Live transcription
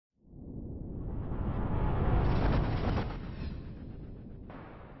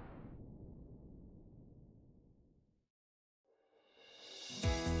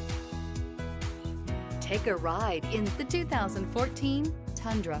Take a ride in the 2014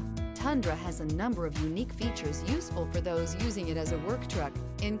 Tundra. Tundra has a number of unique features useful for those using it as a work truck,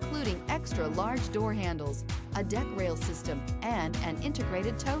 including extra large door handles, a deck rail system, and an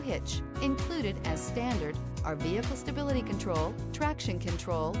integrated tow hitch. Included as standard are vehicle stability control, traction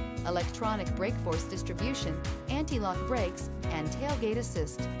control, electronic brake force distribution, anti-lock brakes, and tailgate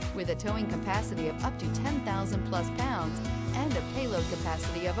assist. With a towing capacity of up to 10,000 plus pounds and a payload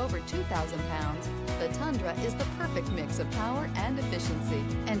capacity of over 2,000 pounds, the Tundra is the perfect mix of power and efficiency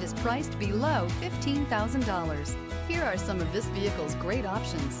and is priced below $15,000. Here are some of this vehicle's great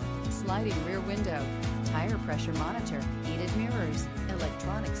options: sliding rear window, tire pressure monitor, heated mirrors,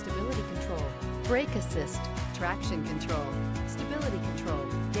 electronic stability control, brake assist, traction control, stability control,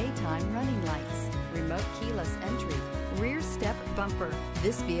 daytime running lights, remote keyless entry, rear step bumper.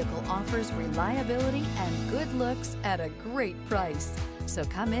 This vehicle offers reliability and good looks at a great price. So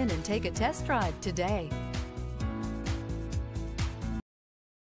come in and take a test drive today.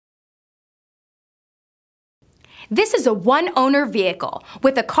 This is a one-owner vehicle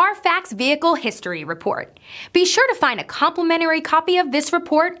with a CARFAX Vehicle History Report. Be sure to find a complimentary copy of this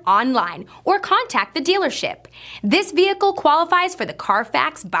report online or contact the dealership. This vehicle qualifies for the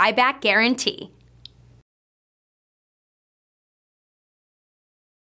CARFAX Buyback Guarantee.